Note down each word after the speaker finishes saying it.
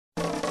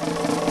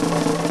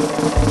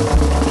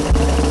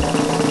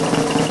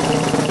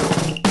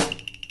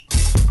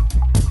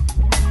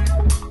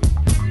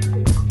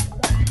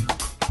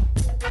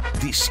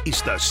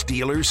is the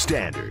Steelers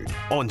Standard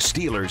on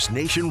Steelers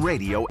Nation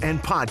Radio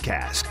and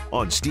podcast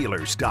on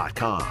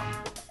Steelers.com.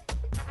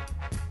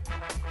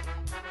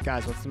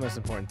 Guys, what's the most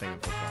important thing in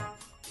football?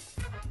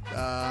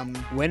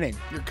 Winning.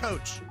 Your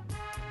coach.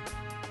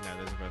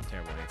 No, those are both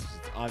terrible answers.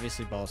 It's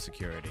obviously ball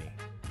security.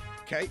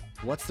 Okay.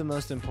 What's the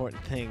most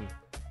important thing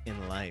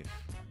in life?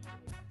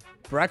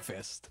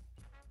 Breakfast.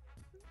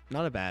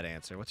 Not a bad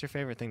answer. What's your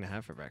favorite thing to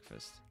have for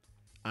breakfast?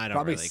 I don't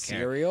Probably really care.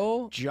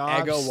 cereal.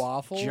 Eggo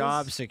waffles.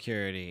 Job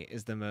security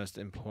is the most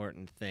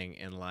important thing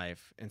in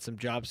life. And some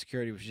job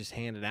security was just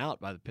handed out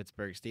by the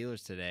Pittsburgh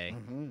Steelers today.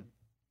 Mm-hmm.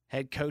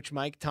 Head coach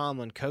Mike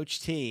Tomlin,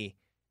 Coach T,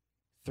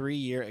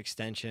 3-year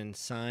extension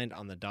signed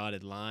on the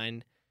dotted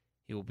line.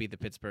 He will be the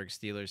Pittsburgh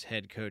Steelers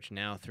head coach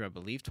now through, I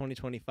believe,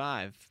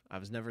 2025. I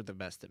was never the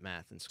best at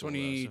math in school.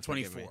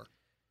 2024.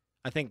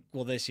 I think,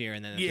 this year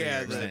and then a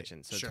 3-year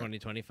extension. So sure.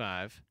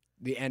 2025.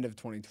 The end of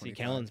 2025. See,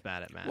 Kellen's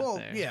bad at math Well,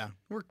 there. yeah,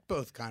 we're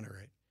both kind of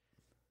right.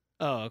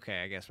 Oh,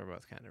 okay. I guess we're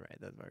both kind of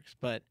right. That works.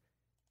 But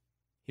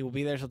he will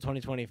be there till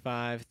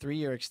 2025.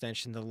 3-year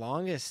extension. The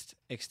longest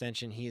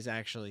extension he's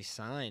actually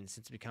signed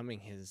since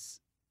becoming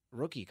his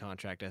rookie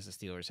contract as a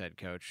Steelers head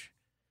coach.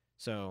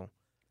 So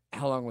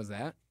How long was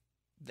that?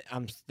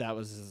 that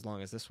was as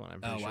long as this one.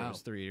 I'm pretty sure wow. it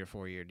was 3 or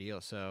 4 year deal.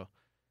 So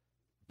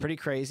pretty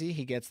crazy.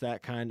 He gets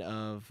that kind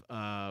of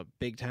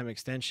big time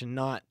extension.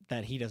 Not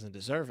that he doesn't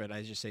deserve it.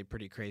 I just say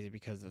pretty crazy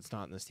because it's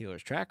not in the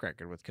Steelers' track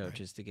record with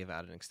coaches to give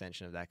out an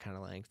extension of that kind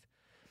of length,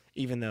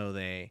 even though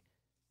they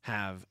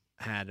have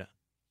had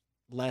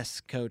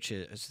less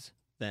coaches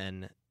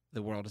than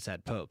the world has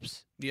had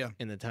popes. Yeah.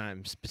 In the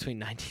times between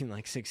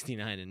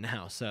 1969 and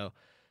now. So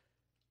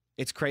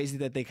it's crazy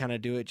that they kind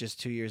of do it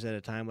just 2 years at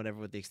a time, whatever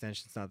with the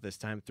extensions, not this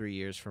time, 3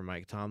 years for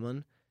Mike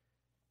Tomlin.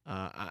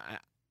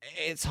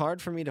 It's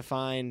hard for me to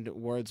find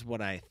words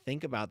what I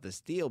think about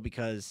this deal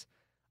because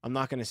I'm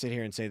not going to sit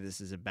here and say this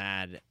is a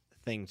bad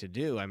thing to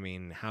do. I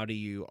mean, how do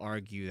you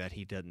argue that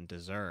he doesn't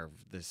deserve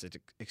this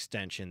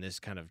extension, this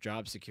kind of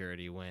job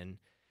security when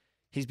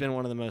he's been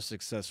one of the most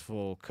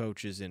successful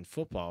coaches in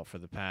football for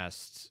the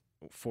past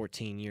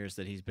 14 years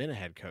that he's been a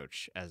head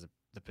coach as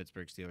the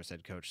Pittsburgh Steelers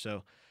head coach.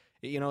 So,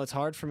 it's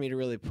hard for me to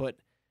really put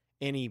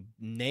any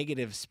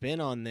negative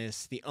spin on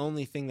this. The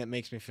only thing that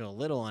makes me feel a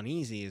little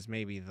uneasy is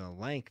maybe the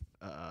length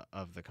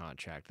of the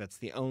contract. That's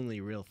the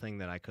only real thing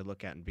that I could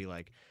look at and be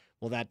like,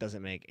 well, that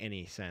doesn't make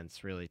any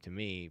sense really to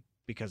me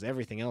because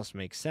everything else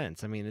makes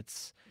sense. I mean,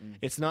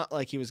 it's not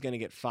like he was going to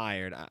get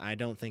fired. I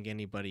don't think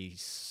anybody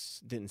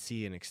didn't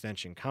see an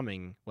extension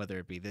coming, whether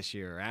it be this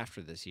year or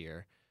after this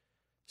year.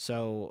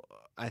 So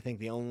I think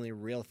the only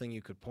real thing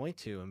you could point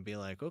to and be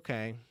like,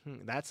 okay,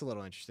 that's a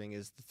little interesting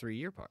is the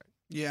 3-year part.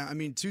 Yeah, I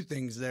mean, two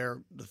things there.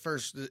 The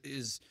first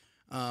is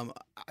I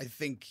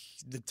think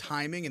the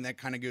timing, and that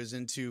kind of goes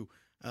into,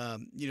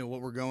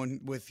 what we're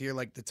going with here.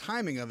 Like the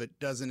timing of it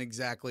doesn't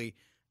exactly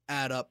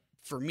add up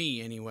for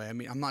me anyway. I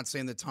mean, I'm not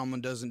saying that Tomlin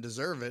doesn't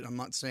deserve it. I'm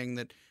not saying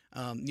that,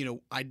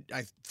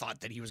 I thought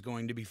that he was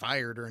going to be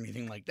fired or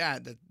anything like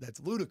that. That's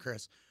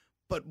ludicrous.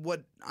 But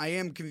what I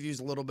am confused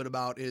a little bit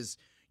about is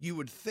you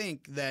would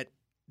think that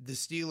the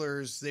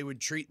Steelers, they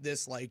would treat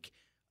this like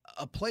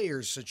a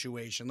player's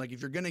situation. Like if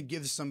you're going to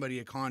give somebody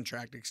a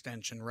contract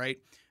extension, right?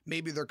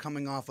 Maybe they're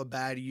coming off a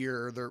bad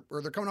year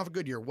or they're coming off a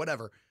good year,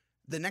 whatever.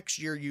 The next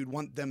year you'd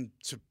want them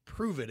to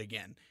prove it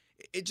again.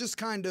 It just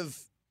kind of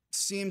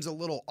seems a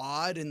little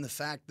odd in the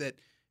fact that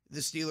the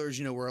Steelers,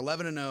 were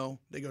 11-0,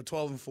 they go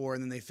 12-4,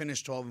 and then they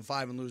finish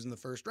 12-5 and lose in the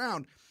first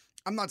round.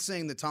 I'm not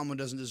saying that Tomlin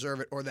doesn't deserve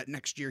it or that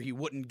next year he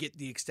wouldn't get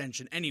the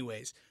extension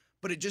anyways,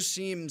 but it just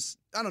seems,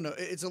 I don't know,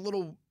 it's a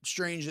little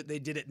strange that they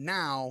did it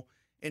now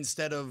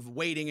instead of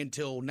waiting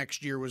until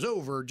next year was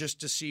over just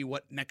to see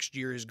what next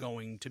year is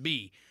going to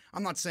be.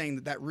 I'm not saying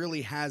that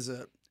really has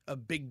a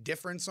big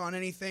difference on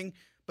anything,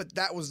 but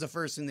that was the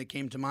first thing that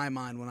came to my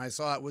mind when I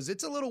saw it was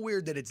it's a little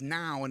weird that it's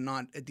now and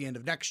not at the end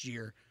of next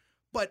year.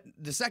 But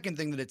the second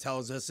thing that it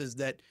tells us is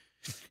that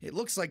it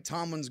looks like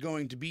Tomlin's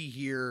going to be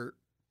here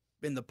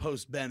in the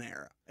post-Ben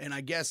era. And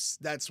I guess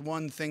that's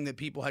one thing that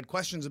people had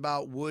questions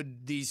about.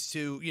 Would these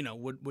two,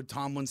 would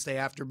Tomlin stay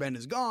after Ben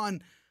is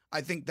gone? I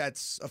think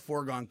that's a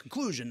foregone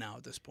conclusion now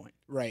at this point.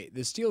 Right.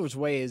 The Steelers'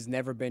 way has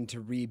never been to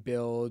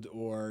rebuild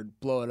or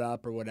blow it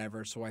up or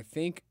whatever. So I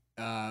think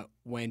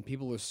when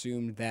people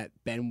assumed that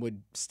Ben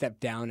would step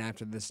down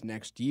after this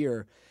next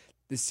year,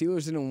 the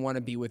Steelers didn't want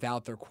to be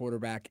without their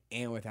quarterback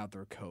and without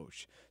their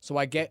coach. So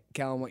I get,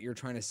 Callum, what you're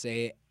trying to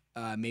say.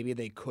 Maybe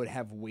they could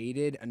have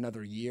waited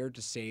another year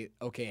to say,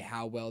 okay,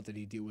 how well did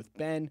he do with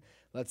Ben?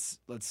 Let's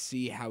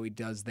see how he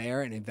does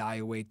there and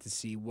evaluate to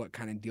see what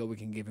kind of deal we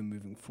can give him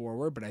moving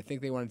forward. But I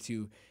think they wanted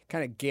to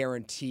kind of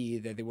guarantee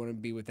that they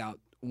wouldn't be without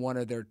one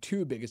of their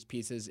two biggest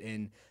pieces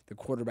in the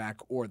quarterback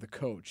or the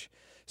coach.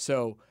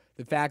 So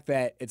the fact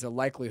that it's a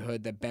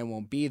likelihood that Ben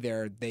won't be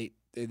there, they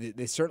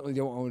certainly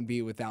don't want to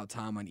be without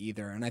Tom on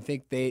either. And I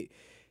think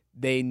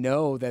they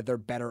know that they're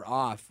better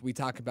off. We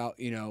talk about,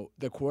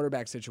 the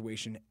quarterback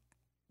situation.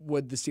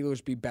 Would the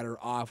Steelers be better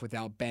off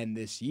without Ben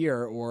this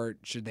year, or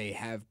should they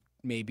have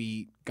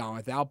maybe gone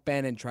without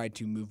Ben and tried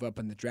to move up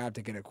in the draft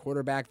to get a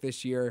quarterback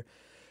this year.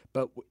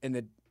 But in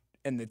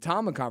the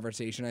Tomlin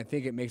conversation, I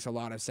think it makes a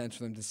lot of sense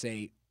for them to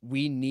say,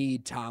 we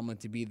need Tomlin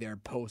to be there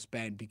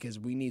post-Ben because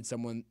we need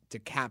someone to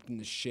captain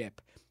the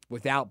ship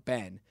without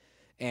Ben.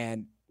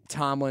 And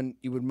Tomlin,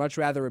 you would much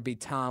rather it be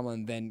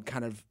Tomlin than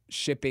kind of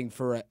shipping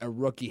for a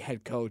rookie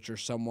head coach or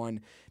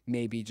someone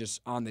maybe just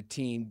on the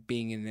team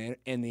being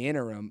in the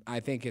interim.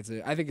 I think it's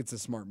a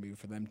smart move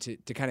for them to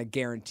kind of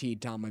guarantee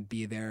Tomlin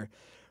be there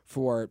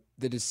for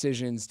the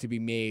decisions to be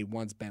made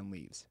once Ben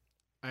leaves.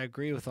 I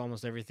agree with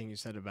almost everything you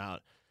said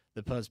about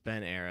the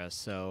post-Ben era.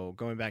 So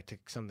going back to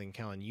something,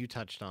 Kellen, you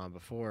touched on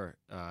before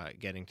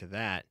getting to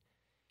that,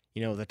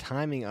 the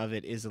timing of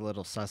it is a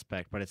little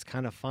suspect, but it's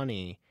kind of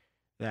funny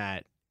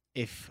that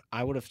if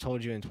I would have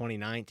told you in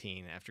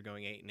 2019, after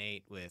going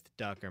 8-8 with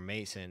Duck or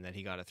Mason, that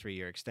he got a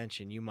 3-year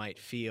extension, you might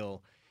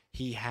feel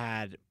he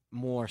had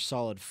more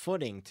solid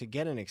footing to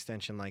get an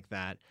extension like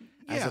that,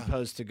 as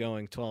opposed to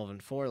going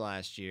 12-4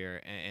 last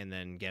year and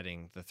then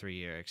getting the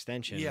 3-year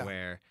extension,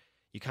 where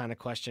you kind of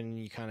question,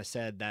 you kind of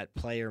said that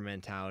player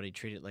mentality,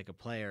 treat it like a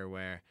player,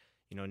 where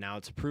now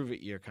it's a prove it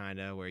year, kind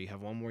of, where you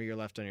have one more year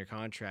left on your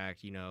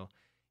contract.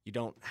 You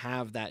don't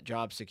have that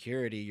job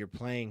security. You're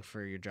playing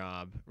for your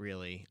job,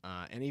 really.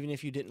 And even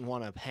if you didn't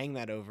want to hang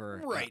that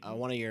over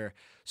one of your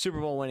Super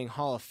Bowl winning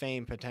Hall of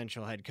Fame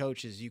potential head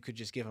coaches, you could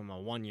just give him a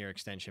 1-year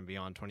extension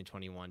beyond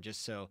 2021,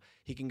 just so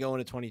he can go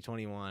into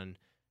 2021,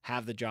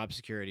 have the job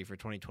security for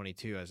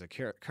 2022 as a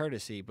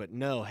courtesy. But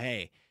no,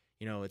 hey,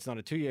 it's not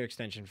a 2-year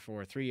extension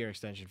for a 3-year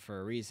extension for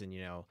a reason.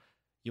 You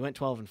went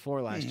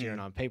 12-4 last year, and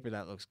on paper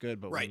that looks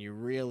good. But when you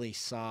really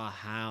saw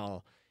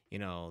how,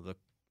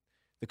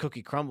 the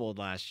cookie crumbled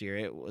last year,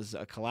 it was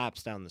a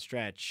collapse down the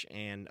stretch.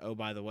 And, oh,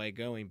 by the way,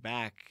 going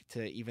back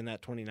to even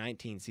that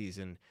 2019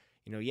 season,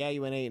 you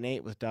went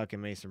 8-8 with Duck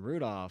and Mason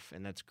Rudolph,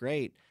 and that's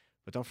great.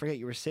 But don't forget,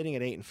 you were sitting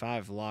at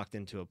 8-5 locked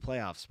into a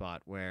playoff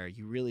spot where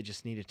you really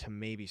just needed to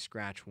maybe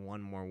scratch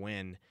one more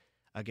win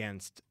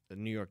against the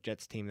New York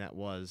Jets team that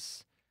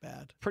was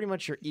bad, pretty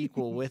much your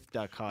equal with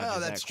Duck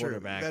Hodges at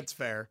quarterback. True. That's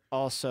fair.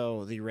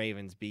 Also, the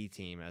Ravens B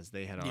team, as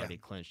they had already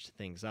clinched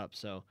things up.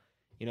 So,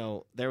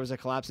 there was a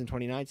collapse in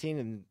 2019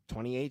 and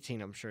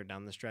 2018. I'm sure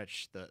down the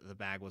stretch, the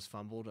bag was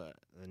fumbled,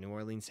 the New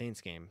Orleans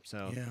Saints game.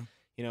 So,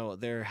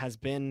 there has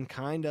been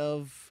kind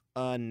of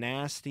a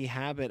nasty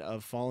habit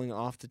of falling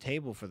off the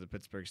table for the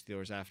Pittsburgh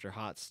Steelers after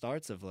hot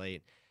starts of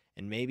late.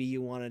 And maybe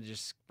you want to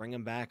just bring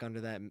them back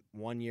under that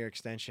 1-year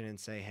extension and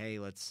say, hey,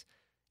 let's,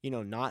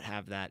 not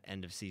have that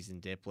end of season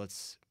dip.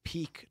 Let's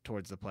peak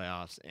towards the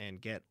playoffs and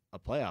get a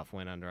playoff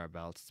win under our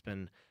belts. It's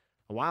been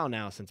a while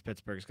now since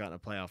Pittsburgh's gotten a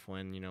playoff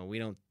win. We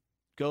don't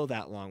go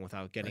that long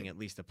without getting at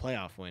least a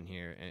playoff win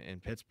here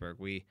in Pittsburgh.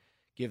 We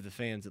give the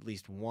fans at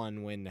least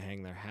one win to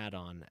hang their hat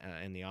on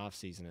in the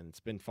offseason, and it's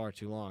been far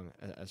too long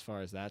as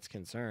far as that's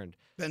concerned.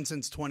 Been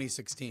since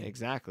 2016.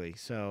 Exactly.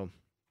 So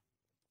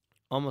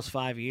almost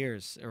 5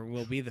 years, or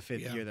will be the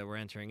 5th year that we're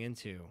entering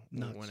into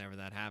whenever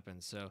that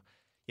happens. So,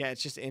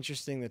 it's just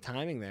interesting the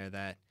timing there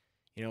that,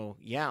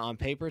 on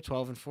paper,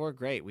 12-4,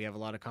 great. We have a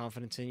lot of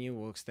confidence in you.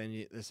 We'll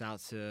extend this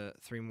out to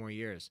 3 more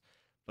years.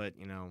 But,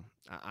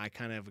 I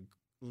kind of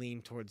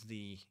lean towards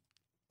the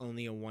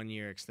only a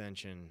 1-year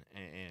extension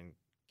and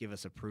give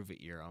us a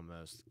prove-it year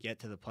almost. Get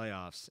to the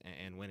playoffs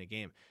and win a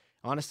game.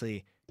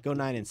 Honestly, go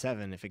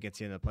 9-7 if it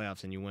gets you in the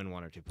playoffs and you win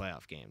 1 or 2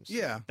 playoff games.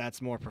 Yeah.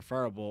 That's more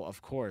preferable,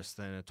 of course,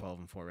 than a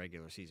 12-4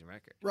 regular season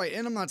record. Right,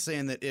 and I'm not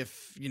saying that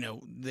if,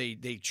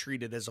 they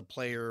treat it as a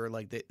player,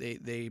 like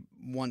they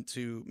want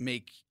to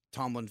make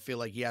Tomlin feel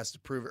like he has to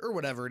prove it or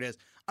whatever it is.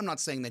 I'm not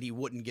saying that he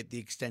wouldn't get the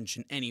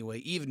extension anyway.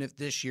 Even if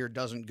this year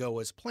doesn't go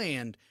as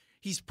planned,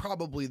 he's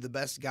probably the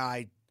best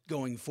guy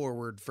going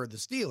forward for the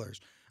Steelers.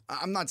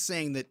 I'm not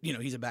saying that,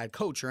 he's a bad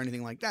coach or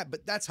anything like that,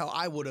 but that's how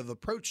I would have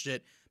approached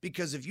it,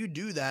 because if you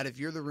do that, if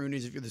you're the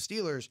Rooneys, if you're the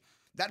Steelers,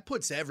 that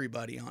puts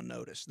everybody on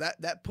notice.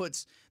 That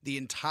puts the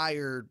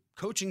entire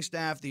coaching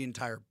staff, the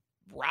entire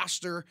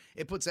roster,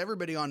 it puts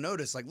everybody on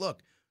notice. Like,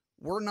 look,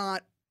 we're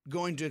not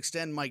going to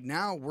extend Mike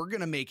now. We're going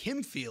to make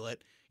him feel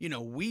it.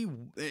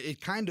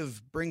 It kind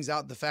of brings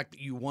out the fact that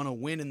you want to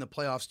win in the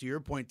playoffs, to your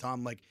point,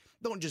 Tom. Like,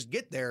 don't just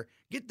get there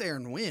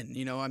and win.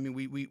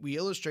 We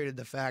illustrated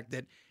the fact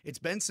that it's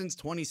been since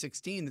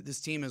 2016 that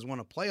this team has won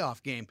a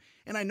playoff game.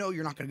 And I know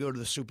you're not going to go to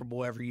the Super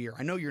Bowl every year.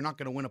 I know you're not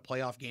going to win a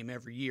playoff game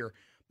every year.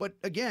 But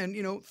again,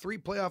 3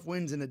 playoff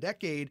wins in a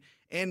decade,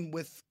 and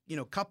with,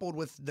 coupled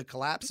with the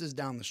collapses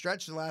down the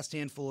stretch the last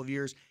handful of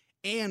years,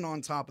 and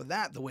on top of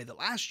that, the way the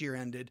last year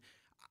ended,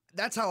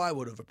 that's how I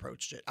would have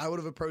approached it. I would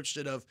have approached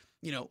it of,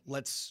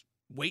 let's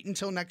wait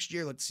until next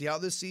year. Let's see how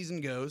this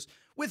season goes.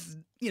 With,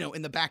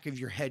 in the back of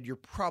your head, you're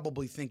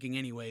probably thinking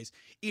anyways,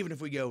 even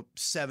if we go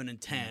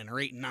 7-10 or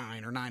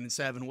 8-9 or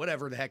 9-7,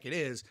 whatever the heck it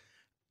is,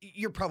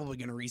 you're probably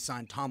going to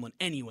re-sign Tomlin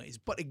anyways.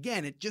 But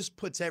again, it just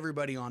puts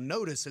everybody on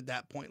notice at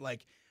that point.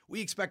 Like,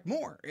 we expect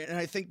more. And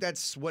I think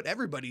that's what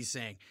everybody's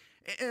saying.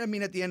 And I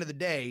mean, at the end of the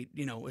day,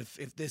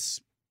 if this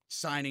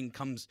signing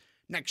comes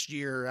next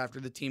year after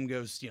the team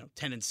goes,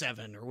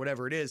 10-7 or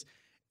whatever it is,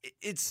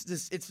 it's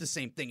the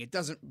same thing. It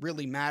doesn't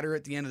really matter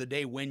at the end of the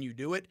day when you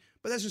do it,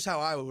 but that's just how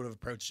I would have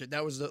approached it.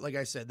 That was like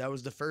I said, that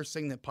was the first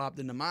thing that popped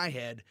into my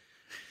head.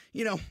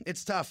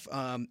 It's tough.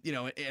 I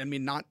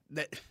mean, not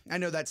that I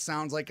know that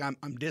sounds like I'm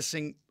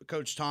dissing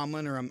Coach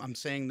Tomlin, or I'm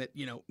saying that,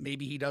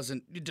 maybe he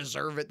doesn't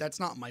deserve it. That's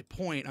not my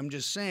point. I'm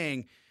just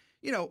saying,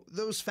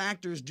 those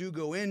factors do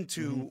go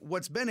into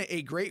what's been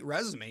a great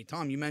resume.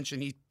 Tom, you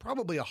mentioned he's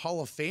probably a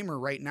Hall of Famer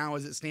right now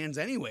as it stands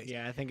anyway.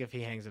 Yeah, I think if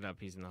he hangs it up,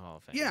 he's in the Hall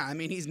of Fame. Yeah, I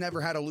mean, he's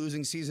never had a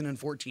losing season in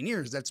 14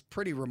 years. That's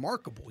pretty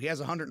remarkable. He has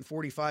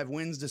 145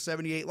 wins to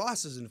 78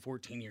 losses in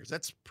 14 years.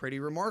 That's pretty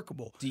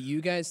remarkable. Do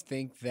you guys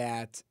think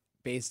that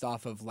based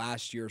off of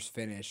last year's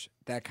finish,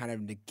 that kind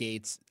of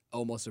negates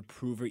almost a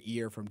prove-it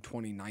year from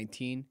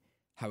 2019,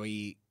 how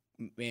he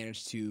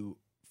managed to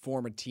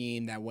form a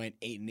team that went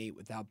 8-8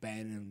 without Ben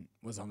and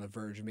was on the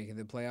verge of making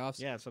the playoffs?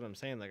 Yeah, that's what I'm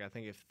saying. Like, I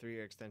think if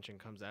 3-year extension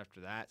comes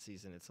after that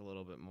season, it's a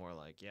little bit more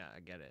like, yeah, I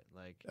get it.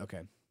 Like,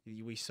 Okay.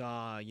 we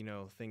saw,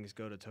 things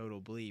go to total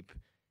bleep,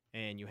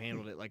 and you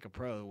handled it like a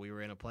pro. We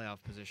were in a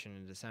playoff position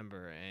in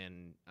December,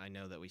 and I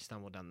know that we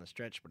stumbled down the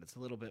stretch, but it's a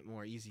little bit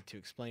more easy to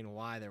explain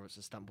why there was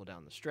a stumble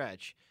down the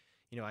stretch.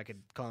 I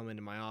could call him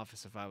into my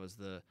office if I was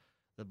the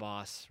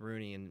boss,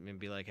 Rooney, and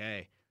be like,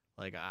 hey,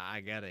 like,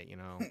 I get it, you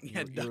Yeah,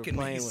 were Duck and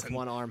playing with Mason.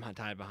 one arm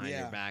tied behind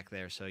Yeah. your back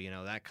there, so,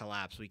 that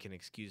collapse, we can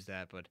excuse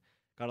that, but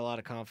got a lot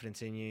of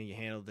confidence in you. You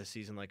handled this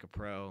season like a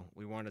pro.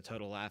 We weren't a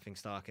total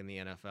laughingstock in the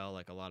NFL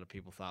like a lot of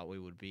people thought we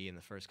would be in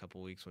the first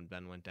couple weeks when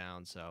Ben went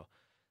down, so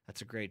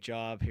that's a great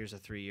job. Here's a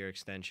 3-year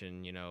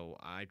extension.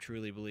 I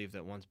truly believe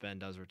that once Ben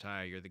does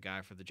retire, you're the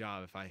guy for the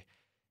job.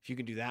 If you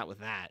can do that with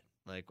that,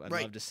 like, I'd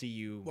Right. love to see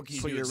you What can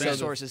you put do your with that?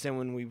 resources in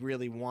when we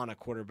really want a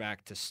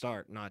quarterback to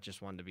start, not just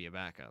one to be a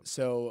backup.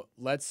 So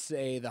let's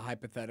say the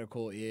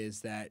hypothetical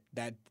is that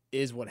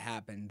is what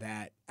happened,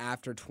 that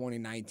after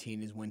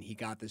 2019 is when he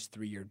got this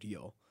 3-year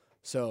deal.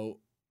 So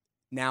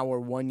now we're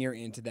 1 year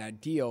into that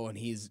deal, and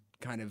he's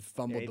kind of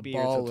fumbled the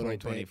ball a little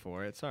bit.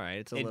 2024. It's all right.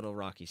 It's a And- little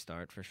rocky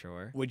start for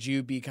sure. Would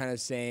you be kind of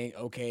saying,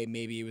 okay,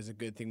 maybe it was a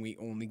good thing we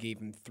only gave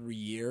him 3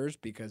 years,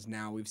 because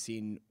now we've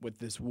seen with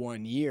this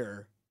 1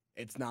 year,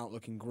 it's not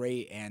looking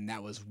great, and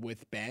that was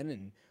with Ben,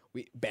 and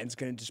Ben's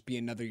going to just be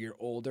another year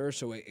older,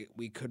 so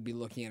we could be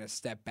looking at a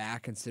step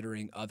back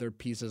considering other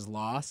pieces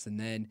lost, and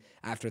then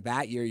after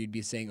that year, you'd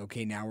be saying,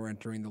 okay, now we're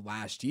entering the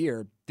last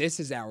year. This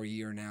is our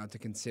year now to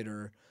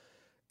consider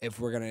if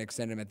we're going to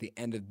extend him at the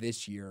end of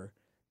this year.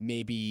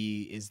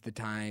 Maybe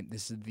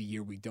this is the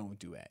year we don't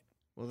do it.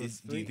 Well,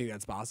 Do you think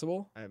that's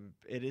possible?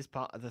 it is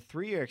the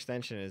 3-year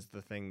extension is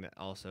the thing that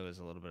also is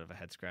a little bit of a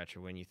head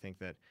scratcher when you think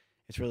that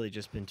it's really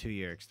just been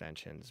 2-year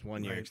extensions,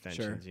 1-year Right,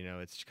 extensions.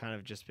 It's kind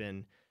of just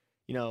been,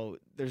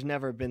 there's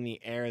never been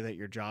the air that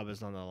your job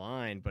is on the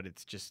line, but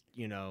it's just,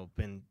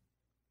 been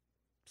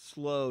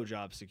slow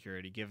job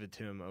security. Give it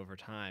to him over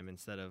time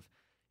instead of,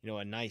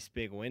 a nice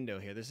big window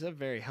here. This is a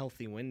very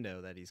healthy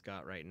window that he's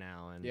got right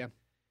now. And, Yeah.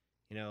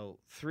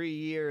 3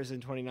 years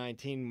in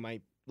 2019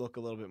 might look a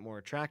little bit more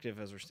attractive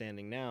as we're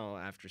standing now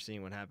after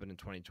seeing what happened in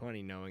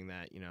 2020, knowing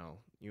that,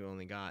 you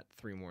only got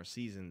 3 more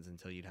seasons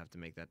until you'd have to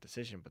make that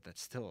decision, but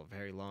that's still a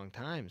very long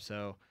time.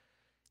 So,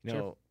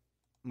 Sure.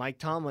 Mike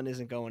Tomlin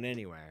isn't going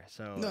anywhere.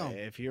 So No.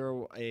 if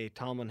you're a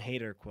Tomlin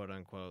hater, quote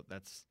unquote,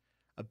 that's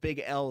a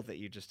big L that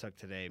you just took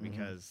today,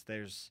 because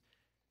there's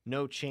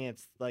no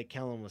chance, like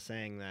Kellen was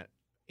saying, that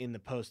in the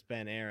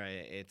post-Ben era,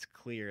 it's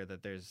clear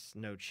that there's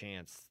no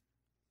chance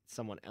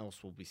someone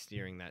else will be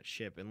steering that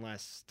ship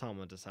unless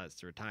Tomlin decides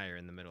to retire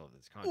in the middle of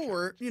his contract.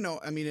 Or,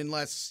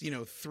 unless,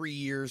 3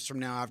 years from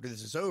now after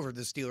this is over,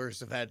 the Steelers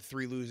have had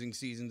 3 losing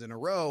seasons in a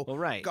row, Well,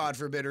 right. God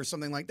forbid, or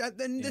something like that,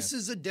 then this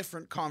is a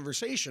different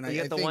conversation. But you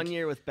I got the think, 1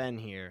 year with Ben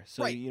here.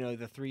 So, Right.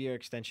 the 3-year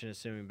extension,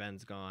 assuming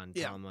Ben's gone,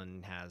 Yeah.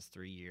 Tomlin has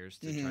 3 years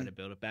to try to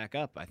build it back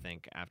up, I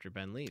think, after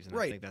Ben leaves. And I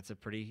Right. think that's a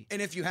pretty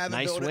And if you haven't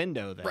nice built it,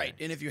 window there. right,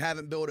 and if you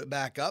haven't built it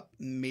back up,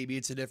 maybe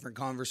it's a different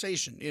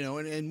conversation,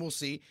 and we'll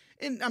see.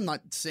 And I'm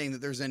not saying that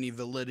there's any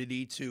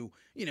validity to,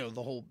 the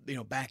whole,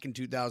 back in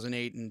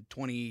 2008 and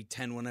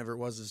 2010, whenever it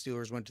was, the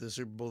Steelers went to the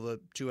Super Bowl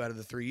the 2 out of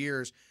the 3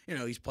 years.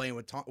 He's playing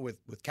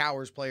with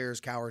Cowher's players,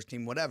 Cowher's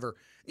team, whatever.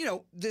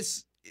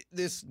 This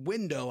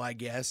window, I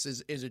guess,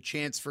 is a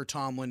chance for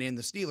Tomlin and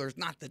the Steelers.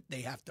 Not that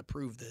they have to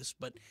prove this,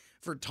 but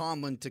for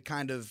Tomlin to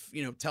kind of,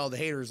 tell the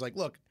haters, like,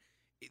 look,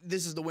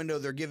 this is the window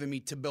they're giving me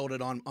to build it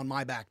on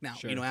my back now.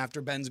 Sure.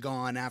 After Ben's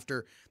gone,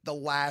 after the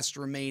last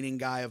remaining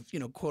guy of,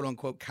 quote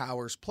unquote,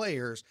 Cowher's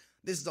players,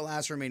 this is the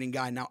last remaining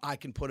guy. Now I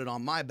can put it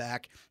on my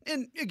back.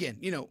 And again,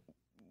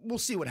 we'll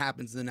see what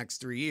happens in the next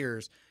 3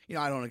 years.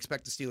 I don't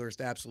expect the Steelers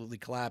to absolutely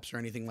collapse or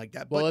anything like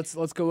that. Well, But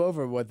let's go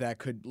over what that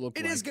could look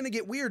it like. is going to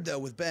get weird though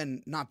with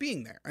Ben not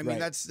being there. I mean,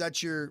 Right.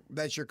 that's your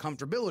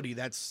comfortability.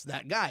 That's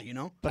that guy,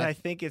 But I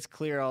think it's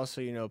clear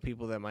also,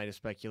 people that might have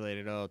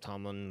speculated,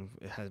 Tomlin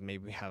has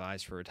maybe have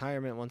eyes for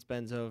retirement once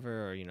Ben's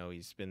over, or,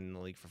 he's been in the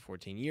league for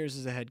 14 years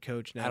as a head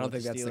coach now. I don't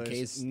with think that's the Steelers.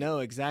 case.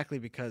 No, exactly,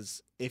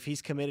 because if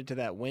he's committed to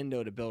that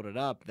window to build it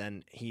up,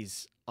 then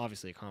he's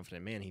obviously a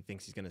confident man. He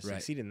thinks he's going to Right.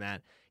 succeed in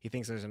that. He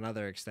thinks there's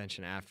another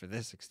extension after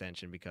this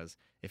extension because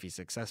if he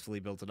successfully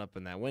built it up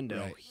in that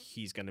window, Right.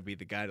 he's going to be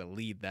the guy to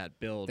lead that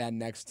build, That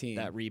next team.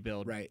 that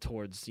rebuild Right.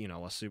 towards,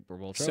 a Super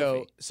Bowl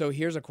trophy. So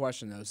here's a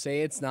question though.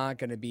 Say it's not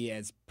going to be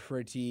as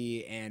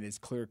pretty and as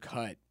clear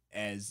cut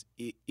as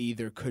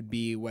either could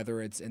be,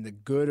 whether it's in the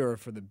good or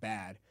for the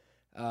bad.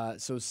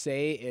 So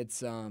say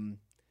it's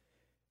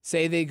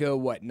say they go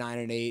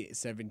 9-8,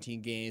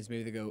 17 games,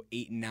 maybe they go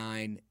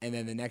 8-9, and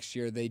then the next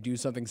year they do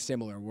something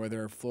similar where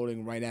they're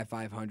floating right at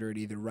 500,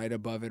 either right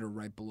above it or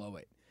right below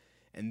it,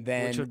 and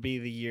then which would be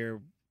the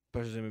year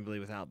presumably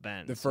without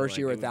Ben. The So, first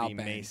year it would without be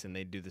Ben. Mason,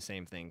 they'd do the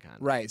same thing kind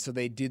of. right. So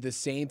they did the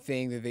same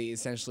thing that they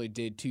essentially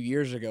did 2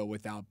 years ago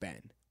without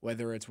Ben,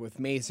 whether it's with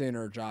Mason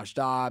or Josh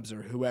Dobbs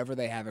or whoever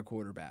they have at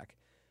quarterback.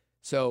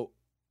 So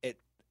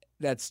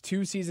that's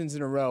 2 seasons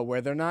in a row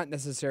where they're not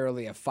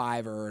necessarily a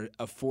 5 or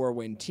a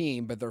 4-win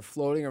team, but they're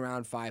floating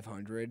around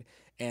 500,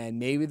 and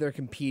maybe they're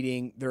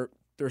competing. They're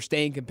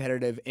staying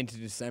competitive into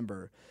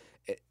December.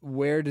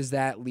 Where does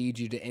that lead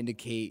you to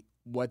indicate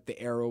what the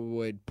arrow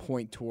would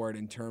point toward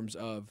in terms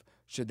of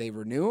should they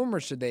renew him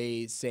or should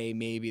they say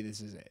maybe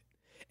this is it?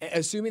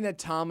 Assuming that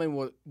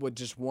Tomlin would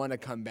just want to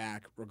come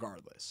back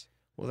regardless.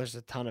 Well, there's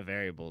a ton of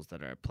variables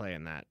that are at play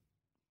in that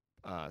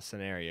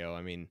scenario.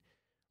 I mean,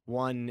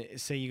 one,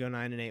 say you go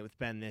 9-8 with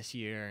Ben this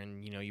year,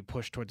 and you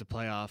push towards a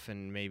playoff,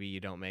 and maybe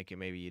you don't make it,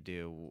 maybe you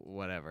do,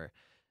 whatever.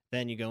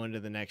 Then you go into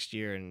the next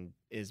year, and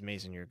is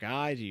Mason your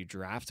guy? Do you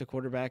draft a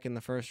quarterback in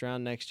the first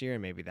round next year,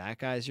 and maybe that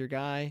guy's your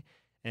guy?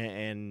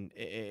 And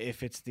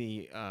if it's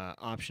the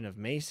option of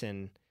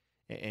Mason,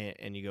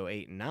 and you go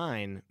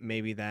 8-9,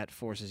 maybe that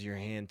forces your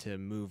hand to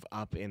move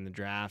up in the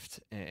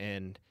draft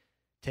and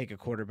take a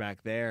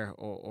quarterback there,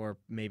 or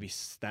maybe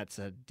that's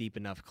a deep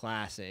enough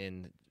class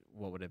in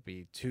what would it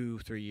be,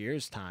 2-3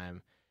 years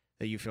time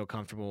that you feel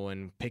comfortable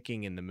in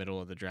picking in the middle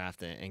of the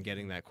draft and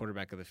getting that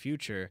quarterback of the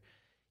future.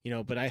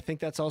 But I think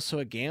that's also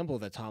a gamble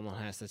that Tomlin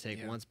has to take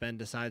once Ben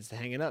decides to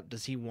hang it up.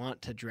 Does he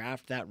want to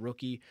draft that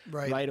rookie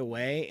right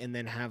away and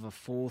then have a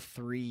full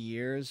 3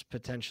 years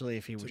potentially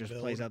if he just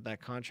plays out that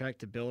contract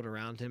to build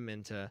around him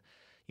and to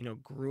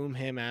groom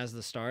him as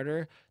the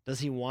starter? Does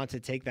he want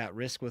to take that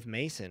risk with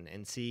Mason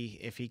and see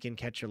if he can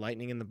catch your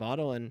lightning in the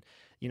bottle? And,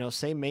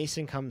 say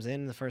Mason comes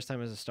in the first time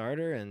as a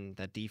starter and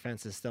that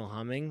defense is still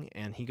humming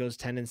and he goes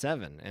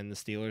 10-7 and the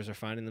Steelers are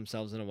finding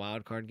themselves in a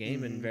wild card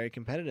game and very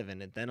competitive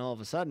in it. Then all of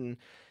a sudden,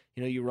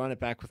 you run it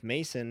back with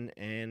Mason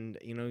and,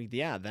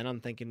 then I'm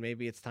thinking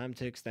maybe it's time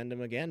to extend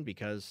him again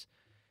because,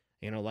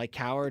 like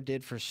Cowher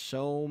did for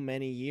so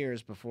many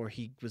years before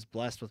he was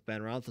blessed with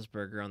Ben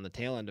Roethlisberger on the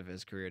tail end of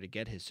his career to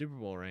get his Super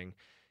Bowl ring,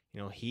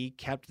 he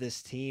kept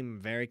this team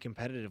very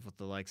competitive with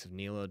the likes of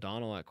Neil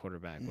O'Donnell at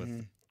quarterback,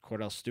 with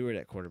Cordell Stewart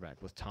at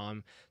quarterback, with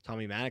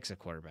Tommy Maddox at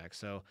quarterback.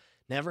 So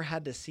never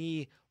had to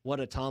see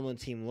what a Tomlin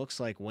team looks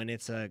like when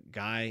it's a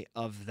guy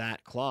of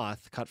that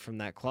cloth, cut from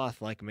that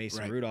cloth like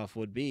Mason Rudolph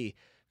would be,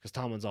 because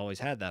Tomlin's always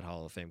had that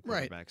Hall of Fame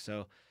quarterback. Right.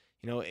 So,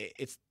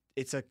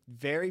 it's a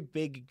very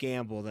big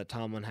gamble that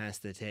Tomlin has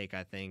to take,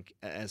 I think,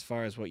 as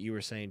far as what you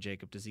were saying,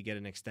 Jacob. Does he get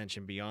an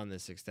extension beyond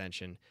this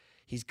extension?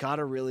 He's got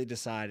to really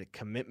decide a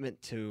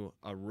commitment to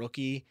a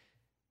rookie,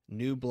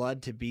 new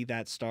blood to be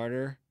that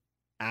starter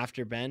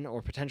after Ben,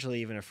 or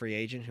potentially even a free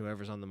agent,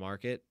 whoever's on the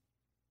market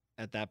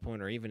at that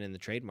point, or even in the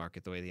trade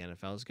market the way the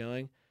NFL is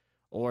going.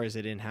 Or is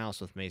it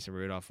in-house with Mason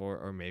Rudolph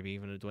or maybe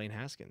even a Dwayne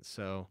Haskins?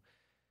 So,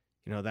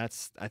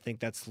 I think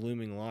that's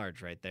looming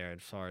large right there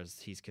as far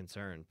as he's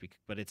concerned.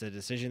 But it's a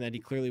decision that he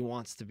clearly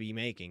wants to be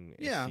making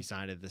if he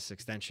signed this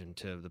extension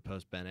to the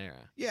post-Ben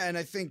era. Yeah, and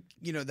I think,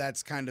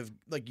 that's kind of,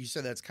 like you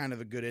said, that's kind of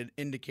a good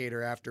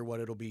indicator after what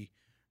it'll be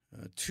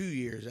 2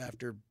 years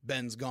after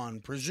Ben's gone,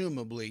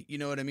 presumably. You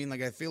know what I mean?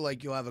 Like, I feel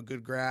like you'll have a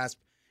good grasp.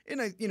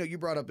 And, you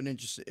brought up an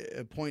interesting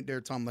point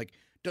there, Tom. Like,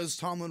 does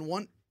Tomlin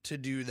want to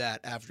do that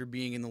after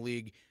being in the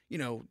league?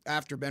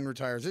 After Ben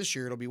retires this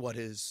year, it'll be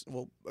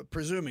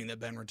presuming that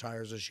Ben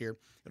retires this year,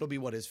 it'll be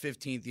his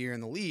 15th year in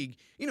the league.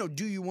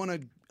 Do you want to,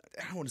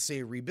 I don't want to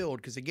say rebuild,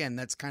 because again,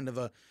 that's kind of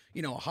a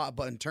hot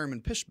button term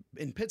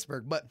in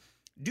Pittsburgh, but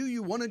do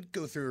you want to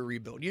go through a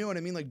rebuild? You know what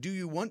I mean? Like, do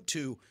you want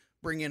to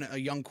bring in a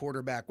young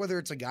quarterback, whether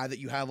it's a guy that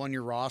you have on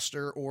your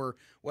roster or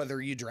whether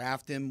you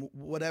draft him,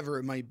 whatever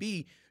it might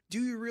be?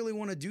 Do you really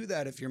want to do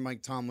that if you're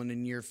Mike Tomlin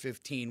in year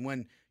 15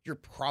 when you're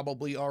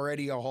probably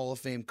already a Hall of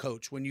Fame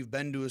coach, when you've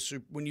been to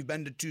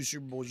 2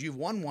 Super Bowls, you've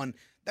won one?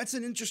 That's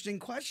an interesting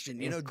question.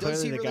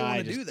 Does he really want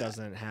to do that? The guy just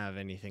doesn't have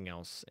anything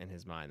else in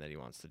his mind that he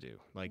wants to do.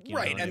 Like,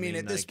 right. I mean,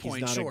 at this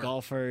point, he's not a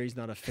golfer. He's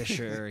not a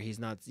fisher. He's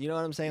not. You know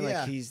what I'm saying?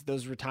 Like, he's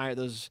those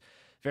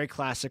very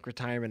classic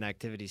retirement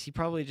activities. He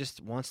probably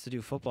just wants to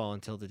do football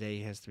until the day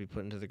he has to be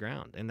put into the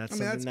ground, and that's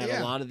something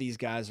that a lot of these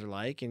guys are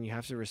like, and you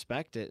have to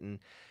respect it. And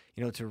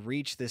to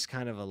reach this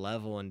kind of a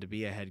level and to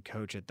be a head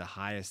coach at the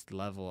highest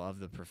level of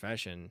the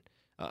profession,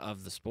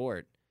 of the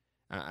sport,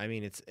 I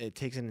mean, it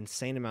takes an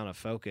insane amount of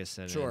focus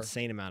and an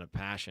insane amount of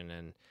passion.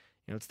 And,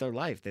 it's their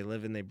life. They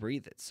live and they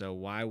breathe it. So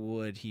why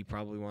would he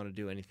probably want to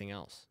do anything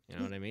else? You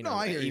know what I mean? No,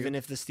 I hear you. Even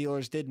if the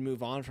Steelers did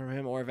move on from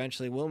him or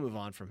eventually will move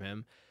on from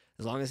him,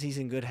 as long as he's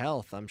in good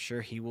health, I'm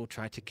sure he will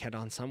try to get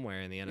on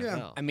somewhere in the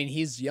NFL. I mean,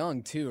 he's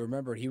young too.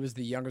 Remember, he was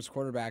the youngest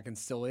quarterback and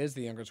still is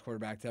the youngest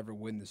quarterback to ever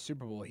win the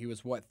Super Bowl. He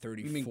was what,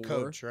 34? You mean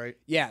coach, right?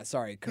 Yeah,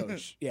 sorry,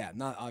 coach. Yeah,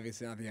 not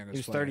obviously not the youngest. He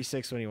was player.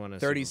 36 when he won a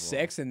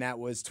 36, and that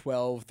was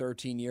 12,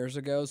 13 years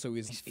ago. So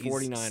he's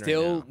 49 right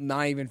still now.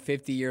 not even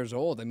 50 years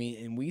old. I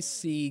mean, and we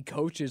see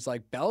coaches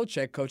like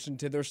Belichick coaching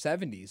to their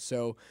 70s.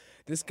 So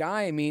this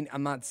guy, I mean,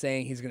 I'm not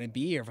saying he's going to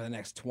be here for the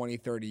next 20,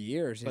 30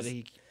 years. But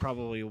he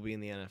probably will be in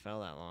the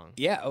NFL that long.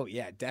 Yeah, oh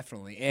yeah,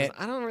 definitely. And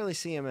I don't really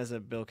see him as a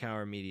Bill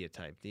Cowher media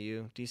type. Do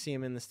you? Do you see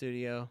him in the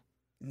studio?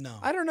 No.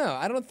 I don't know.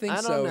 I don't think I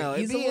don't so. know.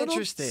 It'd He's be a little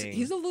interesting.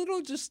 He's a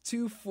little just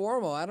too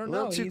formal. I don't A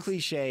little know. too He's-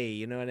 cliche,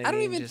 you know what I mean? I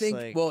don't even Just think.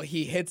 like- Well,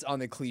 he hits on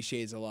the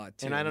cliches a lot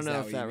too. and I don't Is know what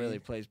if you that really mean?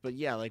 plays. But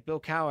yeah, like Bill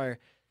Cowher,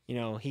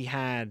 he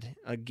had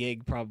a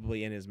gig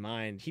probably in his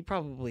mind. He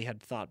probably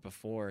had thought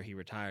before he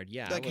retired.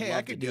 Yeah, Like, I would hey, I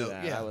love to could do go,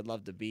 that. yeah. I would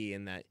love to be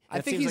in that. I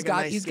That think seems he's like a got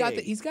nice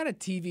gig. he's got a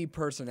TV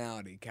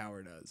personality.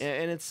 Cowher does.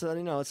 And it's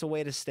it's a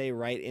way to stay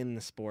right in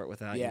the sport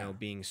without Yeah.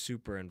 being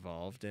super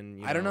involved.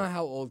 And I don't know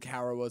how old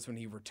Cowher was when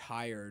he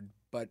retired,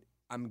 but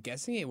I'm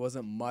guessing it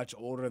wasn't much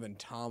older than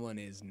Tomlin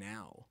is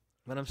now.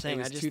 But I'm saying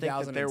was I just think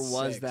that there was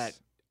 2006. that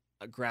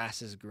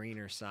grass is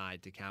greener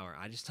side to Cowher.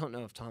 I just don't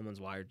know if Tomlin's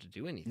wired to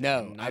do anything.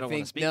 No, And I I don't want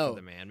think- to speak no. for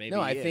the man. Maybe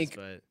No, he I is, think-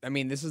 but I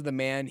mean, this is the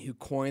man who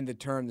coined the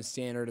term "the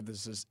standard of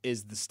this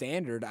is the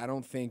standard." I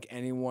don't think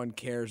anyone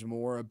cares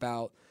more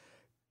about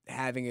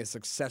having a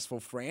successful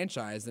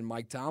franchise than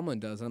Mike Tomlin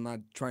does. I'm not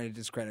trying to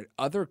discredit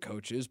other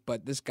coaches,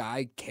 but this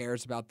guy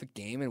cares about the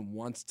game and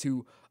wants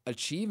to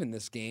achieve in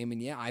this game.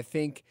 And yeah, I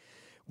think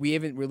we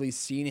haven't really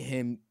seen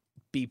him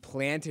be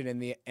planted in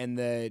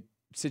the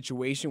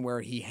situation where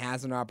he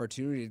has an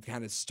opportunity to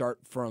kind of start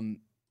from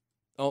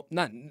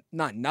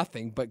not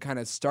nothing, but kind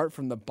of start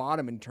from the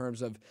bottom in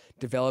terms of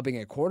developing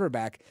a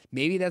quarterback.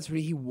 Maybe that's what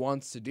he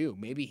wants to do.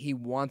 Maybe he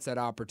wants that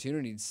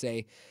opportunity to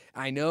say,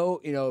 I know,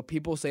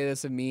 people say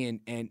this of me,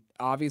 and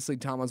obviously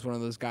Tomlin's one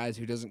of those guys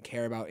who doesn't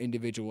care about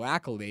individual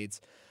accolades,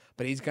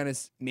 but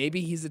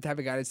maybe he's the type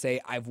of guy to say,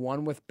 I've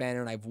won with Ben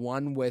and I've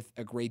won with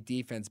a great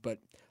defense, but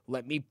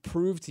let me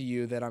prove to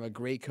you that I'm a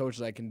great coach,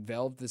 that I can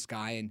develop this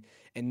guy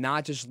and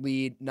not just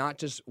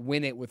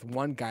win it with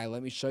one guy.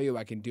 Let me show you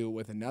I can do it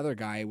with another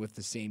guy with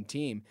the same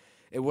team.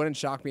 It wouldn't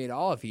shock me at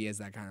all if he has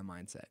that kind of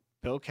mindset.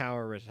 Bill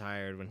Cowher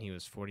retired when he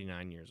was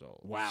 49 years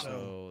old. Wow.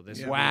 So this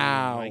Yeah. would be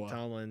Wow. Mike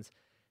Tomlin's.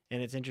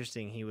 And it's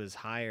interesting. He was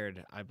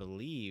hired, I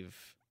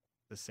believe,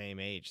 the same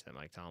age that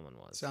Mike Tomlin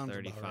was. Sounds about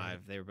 35.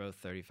 right. They were both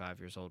 35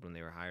 years old when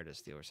they were hired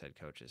as Steelers head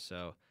coaches.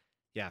 So,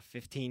 yeah,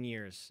 15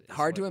 years. is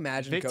Hard to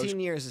imagine, 15 Coach.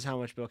 years is how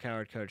much Bill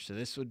Cowher coached. So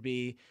this would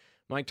be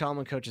Mike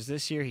Tomlin coaches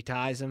this year. He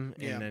ties him,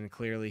 Yeah. and then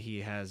clearly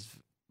he has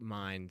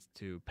mind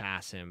to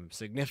pass him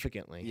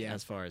significantly Yeah.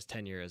 as far as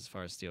tenure, as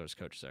far as Steelers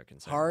coaches are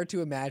concerned. Hard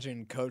to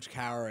imagine Coach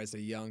Cowher as a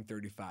young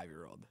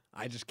 35-year-old.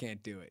 I just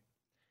can't do it.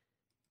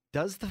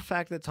 Does the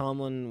fact that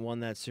Tomlin won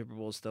that Super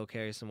Bowl still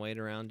carry some weight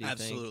around? Do you think?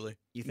 Absolutely.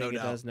 You No think it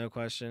doubt. does? No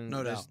question.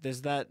 No there's, doubt.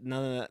 There's that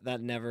none of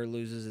that never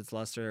loses its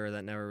luster, or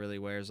that never really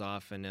wears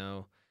off. I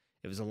know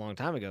it was a long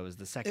time ago. It was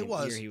the second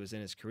was. year he was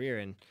in his career,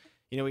 and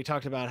we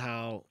talked about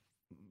how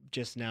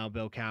just now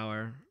Bill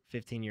Cowher,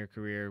 15-year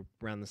career,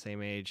 around the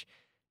same age.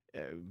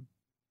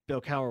 Bill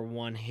Cowher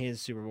won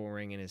his Super Bowl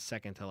ring in his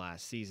second to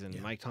last season.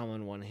 Yeah. Mike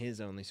Tomlin won his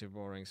only Super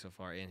Bowl ring so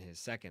far in his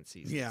second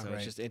season. Yeah, so right.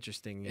 it's just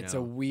interesting. It's know,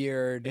 a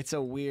weird it's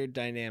a weird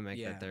dynamic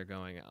Yeah. that they're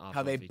going off.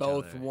 how they of each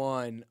both other.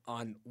 won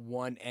on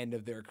one end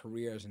of their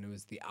careers, and it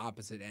was the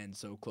opposite end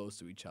so close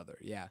to each other.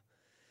 Yeah.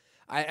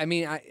 I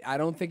mean, I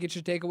don't think it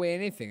should take away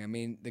anything. I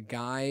mean, the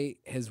guy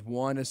has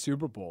won a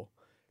Super Bowl.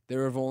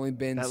 There have only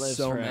been That lives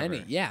so many.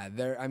 forever.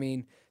 Yeah, I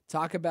mean,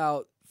 talk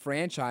about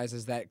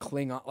franchises that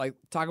cling on, like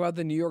talk about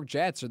the New York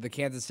Jets or the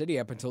Kansas City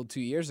up until 2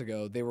 years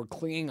ago. They were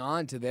clinging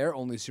on to their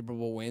only Super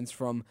Bowl wins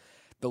from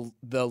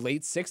the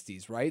late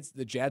 60s, right?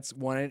 The Jets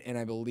won it in,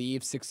 I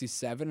believe,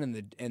 67,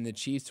 and the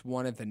Chiefs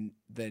won it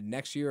the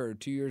next year or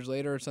 2 years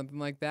later or something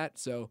like that.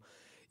 So,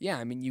 yeah,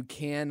 I mean, you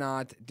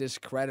cannot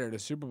discredit a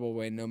Super Bowl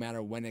win no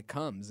matter when it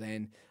comes.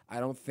 And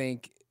I don't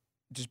think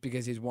just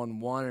because he's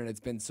won one and it's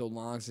been so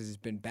long since he's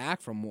been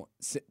back from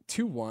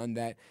 2-1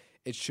 that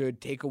it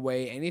should take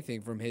away anything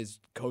from his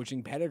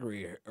coaching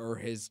pedigree or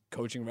his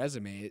coaching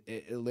resume.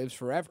 It lives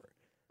forever.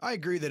 I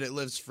agree that it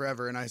lives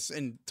forever.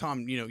 And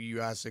Tom, you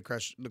asked the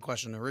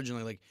question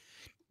originally, like,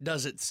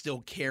 does it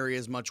still carry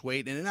as much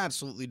weight? And it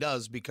absolutely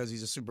does, because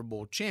he's a Super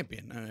Bowl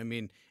champion. I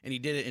mean, and he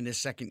did it in his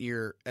second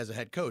year as a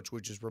head coach,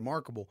 which is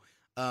remarkable.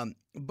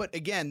 But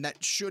again,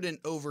 that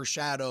shouldn't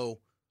overshadow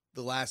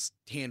the last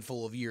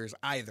handful of years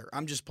either.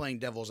 I'm just playing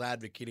devil's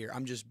advocate here.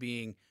 I'm just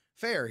being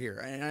fair here.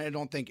 And I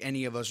don't think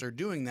any of us are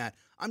doing that.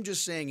 I'm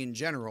just saying in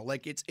general,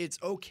 like, it's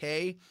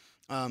okay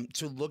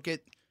to look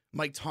at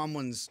Mike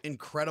Tomlin's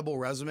incredible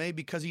resume,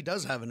 because he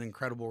does have an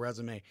incredible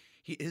resume.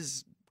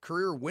 His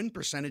career win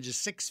percentage is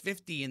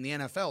 .650 in the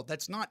NFL.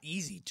 That's not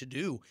easy to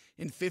do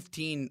in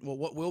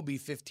what will be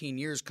 15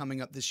 years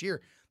coming up this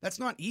year. That's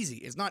not easy.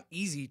 It's not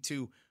easy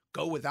to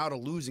go without a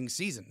losing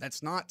season.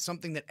 That's not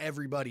something that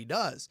everybody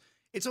does.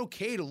 It's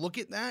okay to look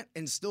at that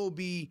and still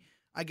be,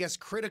 I guess,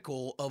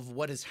 critical of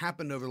what has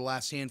happened over the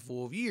last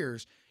handful of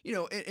years,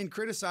 and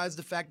criticize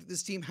the fact that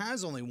this team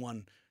has only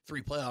won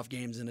 3 playoff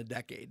games in a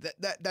decade.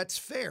 That's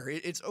fair.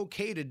 It's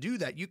okay to do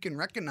that. You can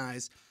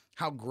recognize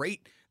how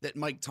great that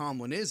Mike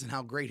Tomlin is and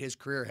how great his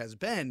career has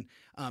been.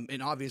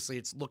 And obviously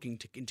it's looking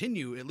to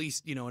continue at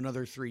least,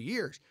 another 3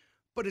 years.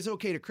 But it's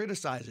okay to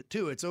criticize it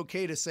too. It's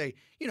okay to say,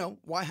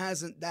 why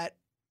hasn't that,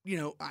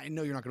 I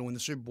know you're not going to win the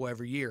Super Bowl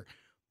every year,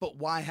 but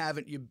why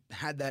haven't you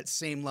had that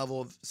same level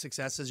of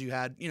success as you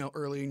had,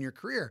 early in your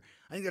career?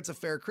 I think that's a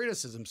fair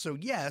criticism. So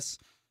yes,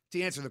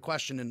 to answer the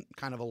question in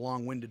kind of a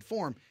long-winded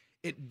form,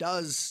 it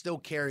does still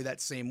carry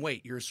that same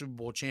weight. You're a Super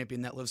Bowl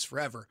champion that lives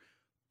forever,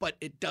 but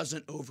it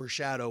doesn't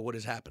overshadow what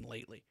has happened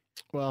lately.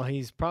 Well,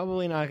 he's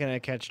probably not going to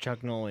catch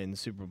Chuck Noll in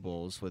Super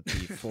Bowls with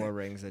the 4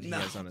 rings that he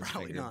has on his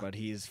finger, but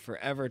he's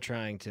forever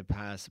trying to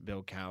pass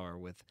Bill Cowher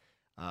with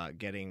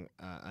getting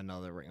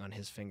another ring on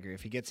his finger.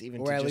 If he gets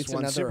even to just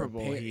one Super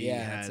Bowl, he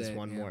has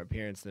one more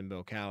appearance than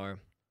Bill Cowher.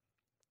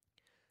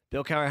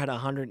 Bill Cowher had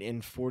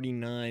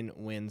 149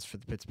 wins for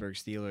the Pittsburgh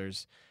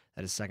Steelers.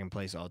 That is second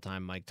place all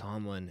time. Mike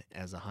Tomlin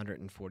has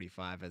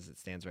 145 as it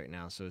stands right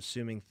now. So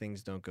assuming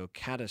things don't go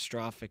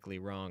catastrophically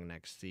wrong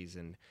next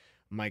season,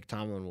 Mike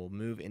Tomlin will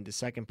move into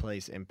second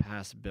place and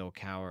pass Bill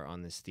Cowher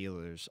on the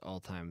Steelers'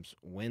 all-time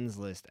wins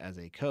list as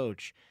a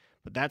coach.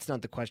 But that's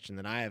not the question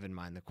that I have in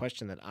mind. The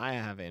question that I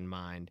have in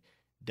mind,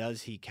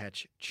 does he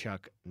catch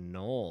Chuck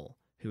Noll,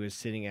 who is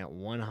sitting at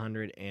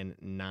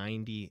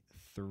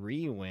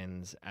 193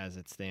 wins as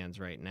it stands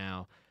right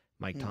now?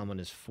 Mike Tomlin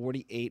is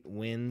 48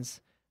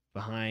 wins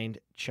behind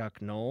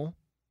Chuck Noll.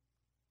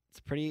 It's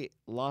a pretty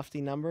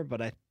lofty number,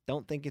 but I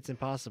don't think it's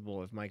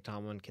impossible if Mike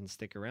Tomlin can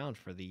stick around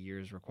for the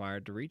years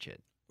required to reach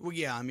it. Well,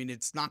 yeah, I mean,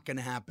 it's not going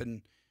to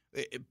happen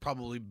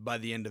probably by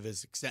the end of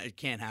his extension. It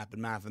can't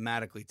happen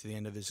mathematically to the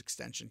end of his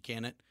extension,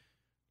 can it?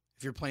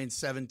 If you're playing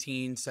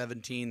 17,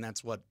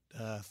 that's what,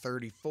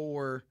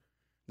 34,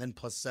 then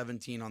plus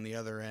 17 on the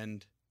other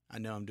end. I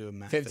know I'm doing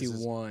math.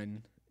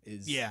 51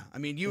 is... Yeah, I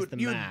mean, the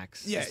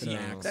max. Yeah, That's the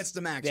max. That's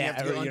the max. Yeah, you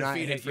have to go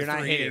undefeated you're not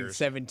 3 hitting years.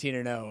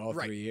 17-0 all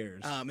Right. 3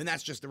 years. And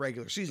that's just the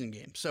regular season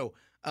game. So,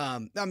 I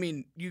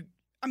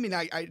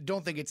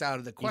don't think it's out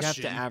of the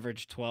question. He'll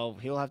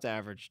have to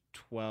average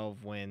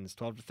 12 wins,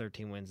 12 to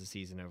 13 wins a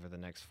season over the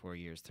next 4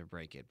 years to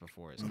break it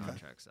before his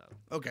contract's up.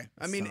 Okay.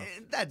 I mean,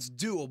 that's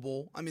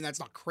doable. I mean, that's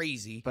not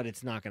crazy. But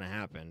it's not going to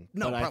happen.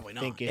 No, but probably I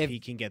think not. if he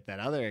can get that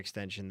other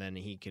extension, then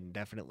he can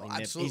definitely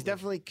nip. absolutely. He's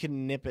definitely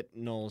can nip at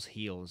Noll's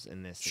heels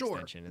in this Sure.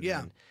 extension and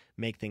Yeah. then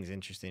make things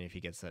interesting if he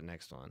gets that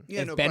next one.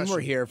 Yeah, if no Ben question.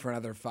 were here for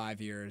another 5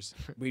 years,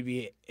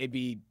 it'd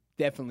be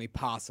definitely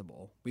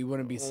possible. We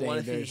wouldn't be saying what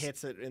if he there's...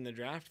 hits it in the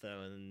draft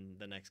though in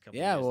the next couple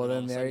Yeah, years? well, all then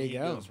of a there sudden you he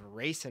go. goes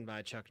racing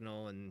by Chuck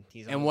Noll and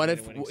he's on And his what way if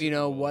to winning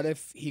Super what Bowls.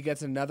 if he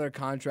gets another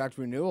contract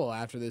renewal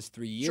after this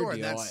 3-year Sure,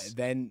 deal? that's-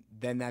 Then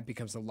that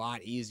becomes a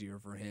lot easier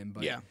for him.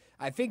 But Yeah.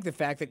 I think the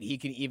fact that he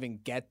can even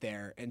get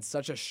there in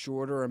such a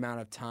shorter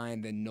amount of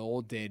time than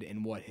Noll did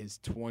in his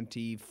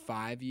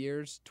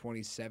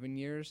 27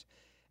 years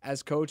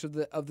as coach of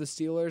the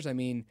Steelers. I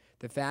mean,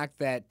 the fact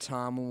that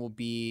Tomlin will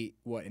be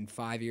in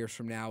 5 years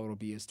from now, it'll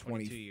be his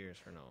 22 years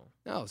for Noll.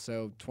 No,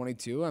 so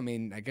 22. I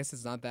mean, I guess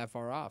it's not that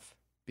far off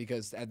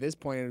because at this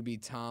point it would be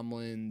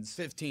Tomlin's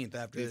 15th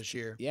after this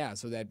year. Yeah,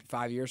 so that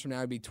 5 years from now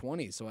would be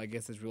 20. So I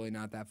guess it's really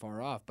not that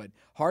far off. But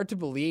hard to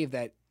believe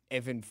that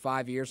if in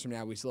 5 years from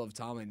now we still have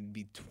Tomlin, it'd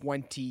be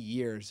 20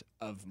 years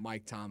of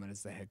Mike Tomlin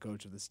as the head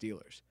coach of the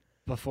Steelers.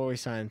 Before we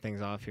sign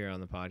things off here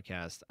on the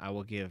podcast, I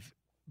will give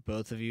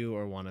both of you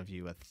or one of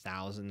you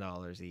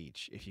 $1,000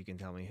 each if you can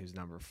tell me who's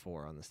number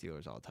 4 on the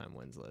Steelers all-time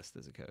wins list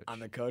as a coach. On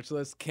the coach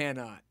list,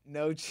 cannot.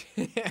 No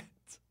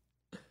chance.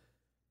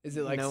 Is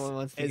it like No one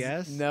wants to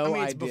guess? No I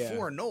mean, it's idea.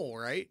 before Noll,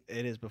 right?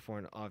 It is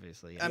before,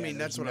 obviously. I mean,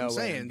 there's that's what no I'm way I'm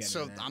saying. getting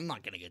So that. I'm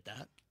not going to get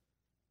that.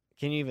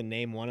 Can you even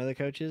name one of the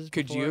coaches?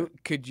 Could before?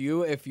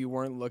 you if you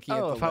weren't looking at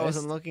the Oh, list? if I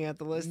wasn't looking at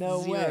the list,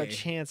 No zero way.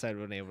 chance I'd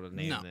been able to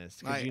name No.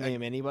 this. Could you I-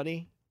 name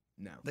anybody?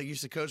 No. That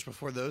used to coach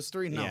before those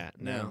 3? No. Yeah,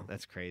 No.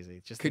 that's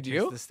crazy. Just Could just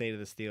you? the state of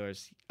the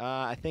Steelers.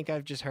 I think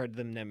I've just heard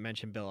them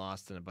mention Bill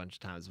Austin a bunch of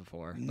times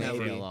before. Never.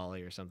 Like Phil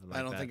Lawley or something like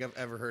I don't that. think I've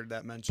ever heard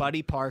that mentioned.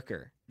 Buddy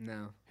Parker,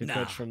 No. who Nah.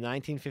 coached from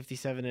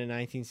 1957 to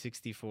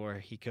 1964.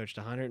 He coached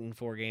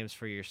 104 games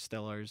for your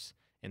Steelers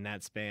in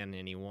that span,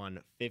 and he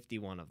won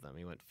 51 of them.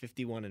 He went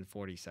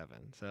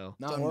 51-47. So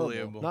Not unbelievable.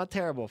 horrible. not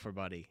terrible for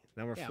Buddy.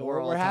 Number Yeah, 4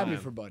 we're all happy time.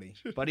 for Buddy.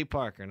 Buddy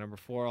Parker, number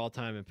 4 all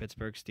time in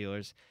Pittsburgh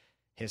Steelers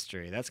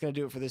history. That's going to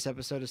do it for this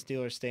episode of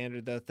Steelers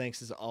Standard, though.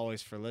 Thanks as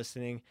always for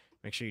listening.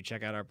 Make sure you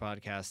check out our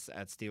podcasts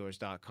at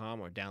Steelers.com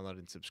or download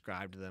and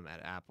subscribe to them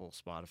at Apple,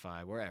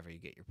 Spotify, wherever you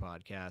get your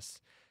podcasts.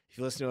 If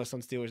you listen to us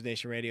on Steelers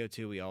Nation Radio,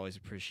 too, we always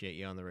appreciate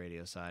you on the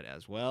radio side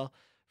as well.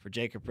 For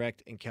Jacob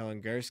Recht and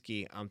Kellen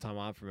Gursky, I'm Tom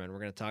Opperman. We're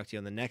going to talk to you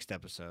on the next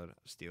episode of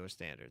Steelers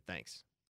Standard. Thanks.